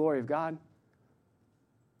for the glory of God.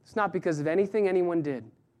 It's not because of anything anyone did.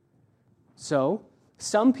 So,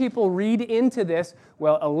 some people read into this,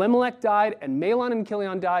 well, Elimelech died and Mahlon and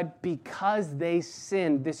Chilion died because they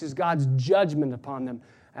sinned. This is God's judgment upon them.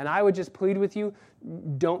 And I would just plead with you,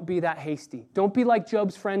 don't be that hasty. Don't be like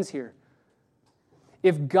Job's friends here.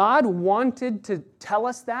 If God wanted to tell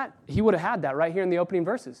us that, he would have had that right here in the opening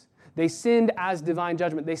verses. They sinned as divine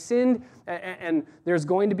judgment. They sinned and there's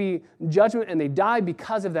going to be judgment, and they die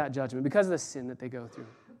because of that judgment, because of the sin that they go through.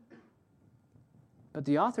 But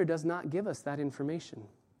the author does not give us that information.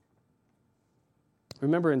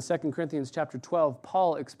 Remember in 2 Corinthians chapter 12,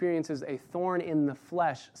 Paul experiences a thorn in the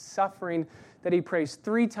flesh, suffering that he prays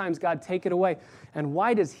 3 times, God, take it away. And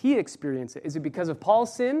why does he experience it? Is it because of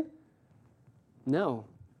Paul's sin? No.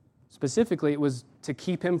 Specifically, it was to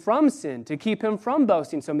keep him from sin, to keep him from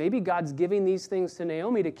boasting. So maybe God's giving these things to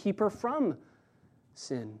Naomi to keep her from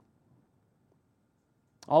sin.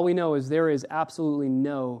 All we know is there is absolutely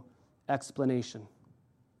no explanation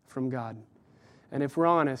from God. And if we're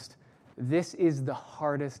honest, this is the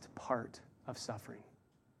hardest part of suffering.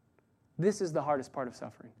 This is the hardest part of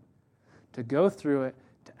suffering. To go through it,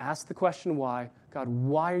 to ask the question why. God,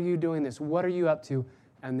 why are you doing this? What are you up to?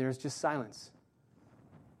 And there's just silence.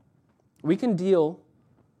 We can deal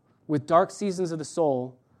with dark seasons of the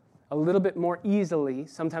soul a little bit more easily,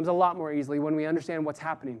 sometimes a lot more easily, when we understand what's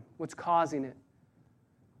happening, what's causing it.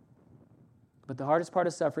 But the hardest part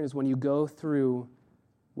of suffering is when you go through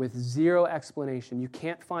with zero explanation. You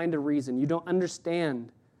can't find a reason. You don't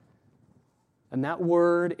understand. And that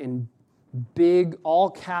word in big, all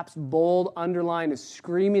caps, bold, underline is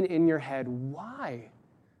screaming in your head, why?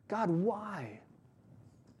 God, why?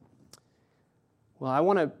 Well, I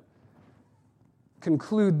want to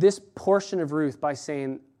conclude this portion of Ruth by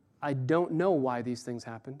saying, I don't know why these things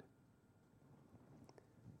happened.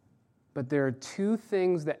 But there are 2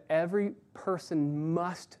 things that every person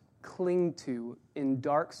must cling to in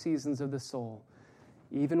dark seasons of the soul,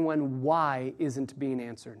 even when why isn't being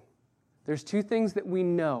answered. There's 2 things that we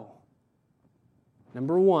know.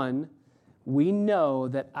 Number 1, we know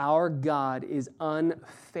that our God is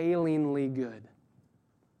unfailingly good.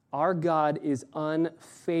 Our God is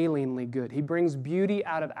unfailingly good. He brings beauty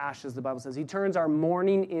out of ashes, the Bible says. He turns our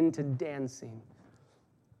mourning into dancing.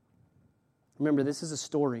 Remember, this is a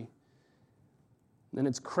story. And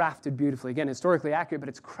it's crafted beautifully. Again, historically accurate, but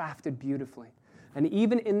it's crafted beautifully. And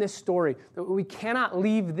even in this story, we cannot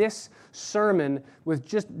leave this sermon with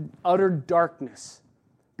just utter darkness.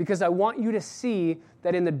 Because I want you to see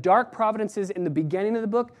that in the dark providences in the beginning of the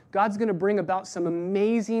book, God's going to bring about some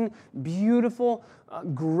amazing, beautiful,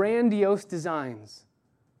 grandiose designs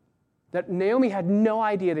that Naomi had no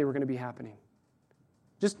idea they were going to be happening.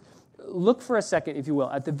 Just look for a second, if you will,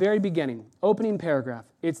 at the very beginning, opening paragraph.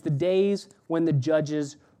 It's the days when the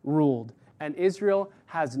judges ruled, and Israel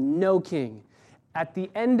has no king. At the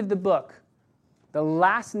end of the book, the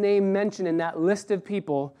last name mentioned in that list of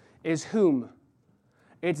people is whom?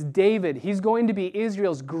 It's David. He's going to be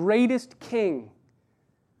Israel's greatest king.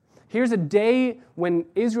 Here's a day when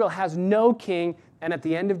Israel has no king, and at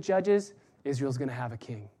the end of Judges, Israel's going to have a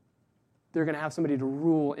king. They're going to have somebody to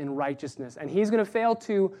rule in righteousness. And he's going to fail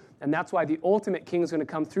too, and that's why the ultimate king is going to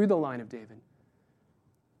come through the line of David.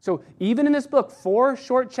 So even in this book, 4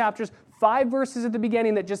 short chapters, 5 verses at the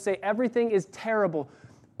beginning that just say everything is terrible,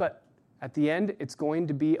 but at the end, it's going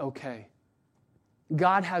to be okay.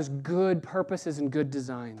 God has good purposes and good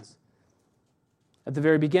designs. At the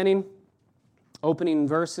very beginning, opening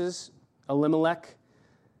verses, Elimelech,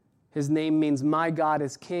 his name means my God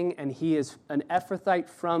is king, and he is an Ephrathite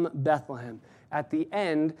from Bethlehem. At the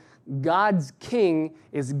end, God's king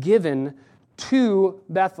is given to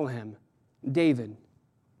Bethlehem, David.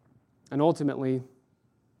 And ultimately,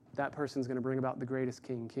 that person's going to bring about the greatest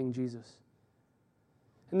king, King Jesus.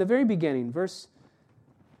 In the very beginning, verse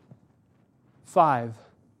 5,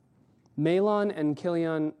 Mahlon and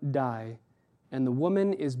Chilion die, and the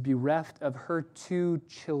woman is bereft of her 2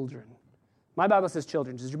 children. My Bible says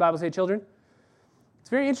children. Does your Bible say children? It's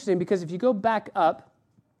very interesting because if you go back up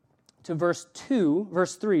to verse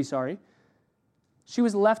 3, she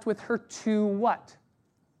was left with her 2 what?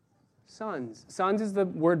 Sons. Sons is the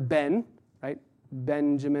word Ben, right?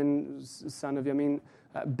 Benjamin, son of Yamin.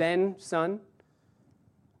 Ben, son.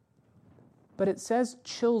 But it says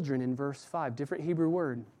children in verse 5, different Hebrew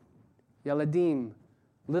word. Yaladim,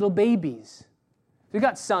 Little babies. We've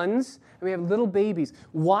got sons, and we have little babies.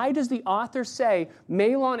 Why does the author say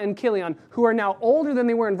Mahlon and Chilion, who are now older than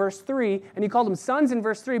they were in verse 3, and he called them sons in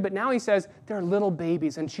verse 3, but now he says they're little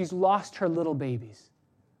babies, and she's lost her little babies?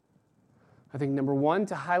 I think, number one,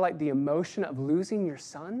 to highlight the emotion of losing your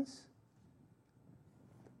sons.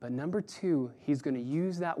 But number two, he's going to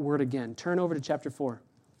use that word again. Turn over to chapter 4.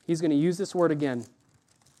 He's going to use this word again.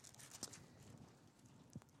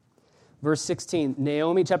 Verse 16,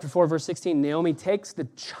 Naomi, chapter 4, verse 16, Naomi takes the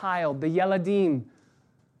child, the Yeladim.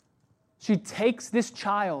 She takes this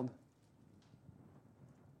child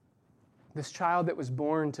that was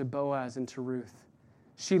born to Boaz and to Ruth.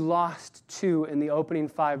 She lost 2 in the opening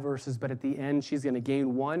 5 verses, but at the end she's going to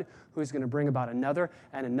gain 1 who is going to bring about another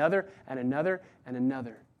and another and another and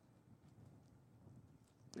another.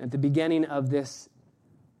 At the beginning of this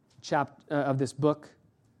book,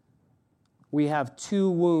 we have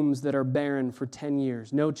 2 wombs that are barren for 10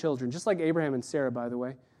 years, no children. Just like Abraham and Sarah, by the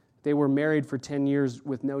way. They were married for 10 years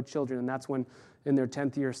with no children, and that's when, in their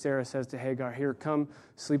 10th year, Sarah says to Hagar, "Here, come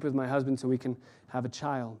sleep with my husband so we can have a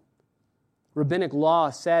child." Rabbinic law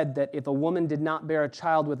said that if a woman did not bear a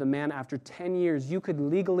child with a man after 10 years, you could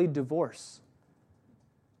legally divorce.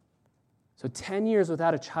 So 10 years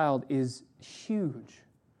without a child is huge.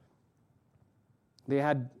 They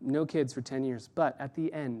had no kids for 10 years, but at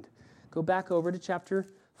the end, go back over to chapter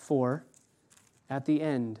 4. At the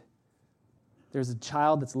end, there's a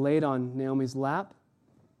child that's laid on Naomi's lap.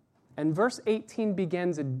 And verse 18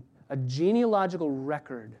 begins a genealogical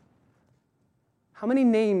record. How many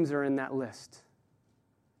names are in that list?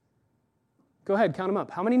 Go ahead, count them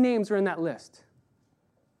up. How many names are in that list?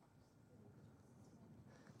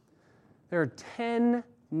 There are 10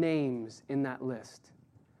 names in that list.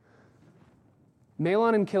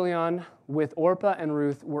 Mahlon and Chilion, with Orpah and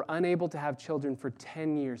Ruth, were unable to have children for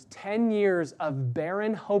 10 years. 10 years of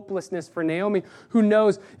barren hopelessness for Naomi, who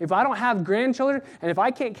knows, if I don't have grandchildren, and if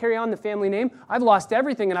I can't carry on the family name, I've lost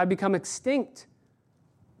everything and I've become extinct.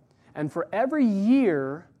 And for every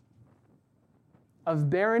year of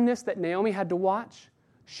barrenness that Naomi had to watch,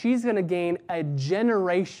 she's going to gain a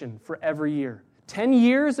generation for every year. 10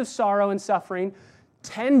 years of sorrow and suffering,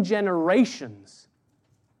 10 generations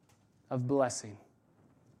of blessing.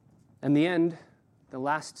 And the end, the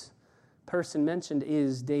last person mentioned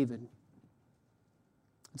is David.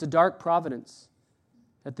 It's a dark providence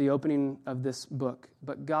at the opening of this book,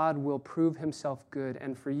 but God will prove himself good.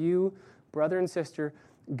 And for you, brother and sister,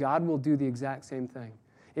 God will do the exact same thing.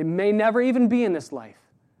 It may never even be in this life,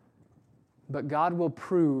 but God will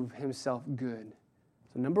prove himself good.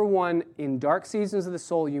 So number one, in dark seasons of the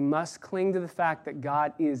soul, you must cling to the fact that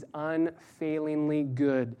God is unfailingly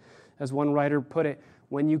good. As one writer put it,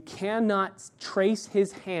 when you cannot trace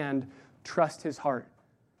his hand, trust his heart.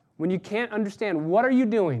 When you can't understand, what are you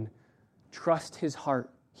doing? Trust his heart.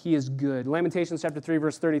 He is good. Lamentations chapter 3,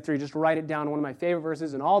 verse 33, just write it down, one of my favorite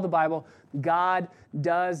verses in all the Bible. God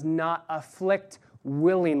does not afflict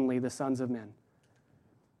willingly the sons of men.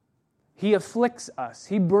 He afflicts us.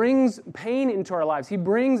 He brings pain into our lives. He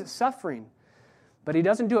brings suffering. But he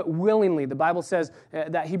doesn't do it willingly. The Bible says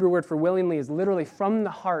that Hebrew word for willingly is literally from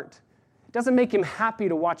the heart. It doesn't make him happy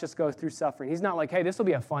to watch us go through suffering. He's not like, hey, this will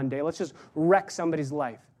be a fun day. Let's just wreck somebody's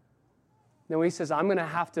life. No, he says, I'm going to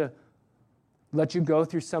have to let you go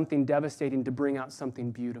through something devastating to bring out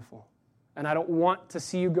something beautiful. And I don't want to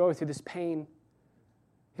see you go through this pain.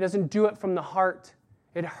 He doesn't do it from the heart.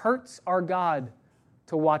 It hurts our God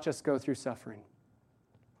to watch us go through suffering.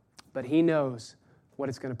 But he knows what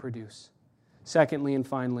it's going to produce. Secondly and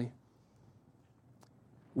finally,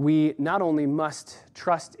 we not only must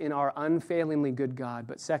trust in our unfailingly good God,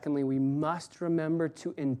 but secondly, we must remember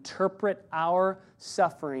to interpret our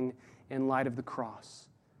suffering in light of the cross.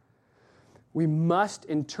 We must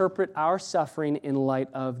interpret our suffering in light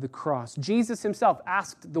of the cross. Jesus himself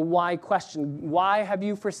asked the why question. Why have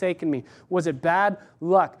you forsaken me? Was it bad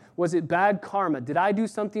luck? Was it bad karma? Did I do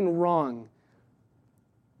something wrong?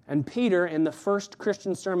 And Peter, in the first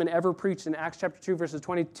Christian sermon ever preached in Acts chapter 2, verses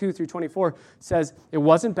 22 through 24, says it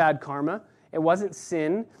wasn't bad karma, it wasn't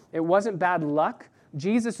sin, it wasn't bad luck.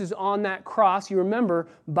 Jesus is on that cross, you remember,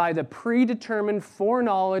 by the predetermined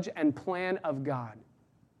foreknowledge and plan of God.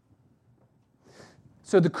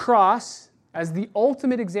 So the cross, as the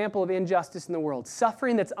ultimate example of injustice in the world,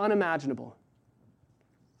 suffering that's unimaginable.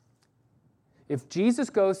 If Jesus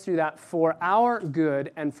goes through that for our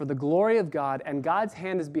good and for the glory of God, and God's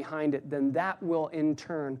hand is behind it, then that will in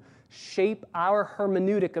turn shape our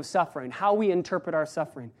hermeneutic of suffering, how we interpret our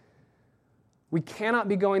suffering. We cannot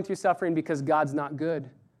be going through suffering because God's not good.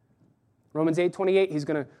 Romans 8:28, he's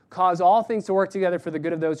going to cause all things to work together for the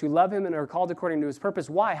good of those who love him and are called according to his purpose.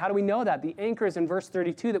 Why? How do we know that? The anchor is in verse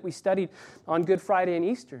 32 that we studied on Good Friday and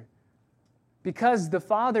Easter. Because the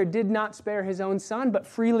Father did not spare his own Son, but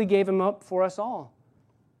freely gave him up for us all.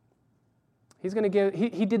 He's going to give,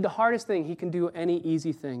 he did the hardest thing. He can do any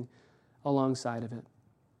easy thing alongside of it.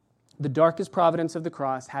 The darkest providence of the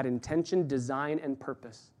cross had intention, design, and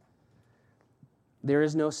purpose. There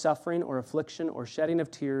is no suffering or affliction or shedding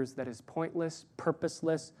of tears that is pointless,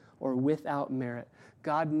 purposeless, or without merit.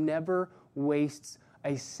 God never wastes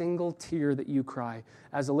a single tear that you cry.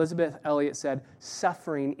 As Elizabeth Elliot said,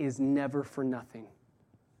 suffering is never for nothing.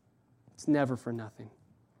 It's never for nothing.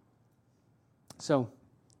 So,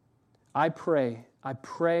 I've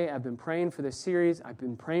been praying for this series, I've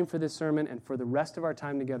been praying for this sermon, and for the rest of our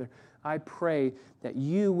time together, I pray that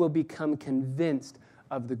you will become convinced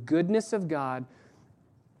of the goodness of God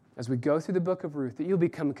as we go through the book of Ruth, that you'll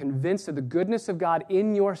become convinced of the goodness of God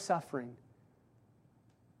in your suffering,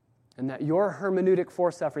 and that your hermeneutic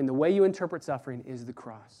for suffering, the way you interpret suffering, is the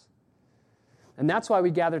cross. And that's why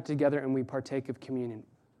we gather together and we partake of communion.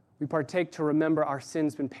 We partake to remember our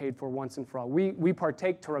sins been paid for once and for all. We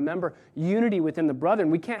partake to remember unity within the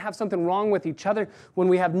brethren. We can't have something wrong with each other when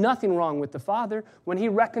we have nothing wrong with the Father, when he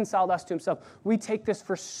reconciled us to himself. We take this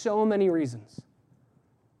for so many reasons.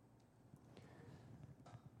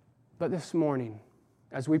 But this morning,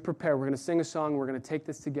 as we prepare, we're going to sing a song, we're going to take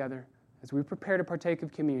this together. As we prepare to partake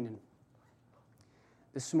of communion,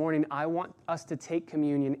 this morning I want us to take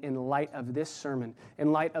communion in light of this sermon,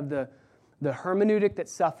 in light of the hermeneutic that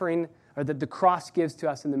suffering, or that the cross gives to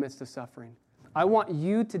us in the midst of suffering. I want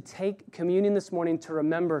you to take communion this morning to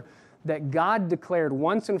remember that God declared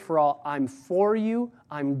once and for all, I'm for you,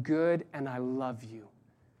 I'm good, and I love you.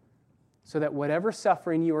 So that whatever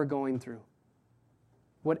suffering you are going through,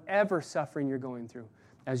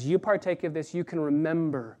 as you partake of this, you can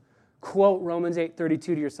remember, quote Romans 8:32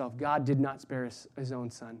 to yourself, God did not spare his own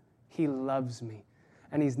Son. He loves me.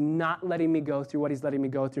 And he's not letting me go through what he's letting me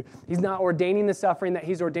go through. He's not ordaining the suffering that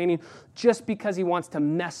he's ordaining just because he wants to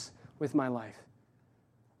mess with my life.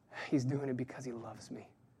 He's doing it because he loves me.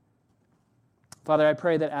 Father, I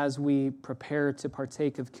pray that as we prepare to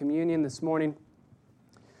partake of communion this morning,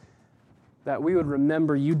 that we would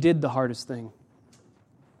remember you did the hardest thing.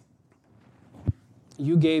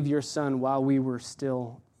 You gave your Son while we were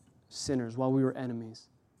still sinners, while we were enemies.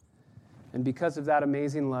 And because of that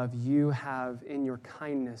amazing love, you have, in your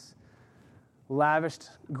kindness, lavished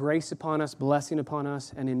grace upon us, blessing upon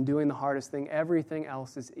us, and in doing the hardest thing, everything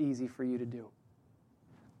else is easy for you to do.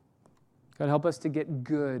 God, help us to get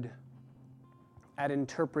good at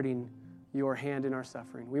interpreting your hand in our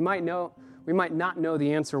suffering. We might not know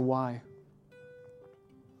the answer why,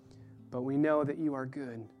 but we know that you are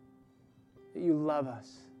good, that you love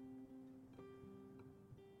us.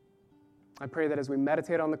 I pray that as we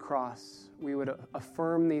meditate on the cross, we would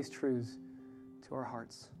affirm these truths to our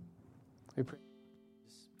hearts. We pray.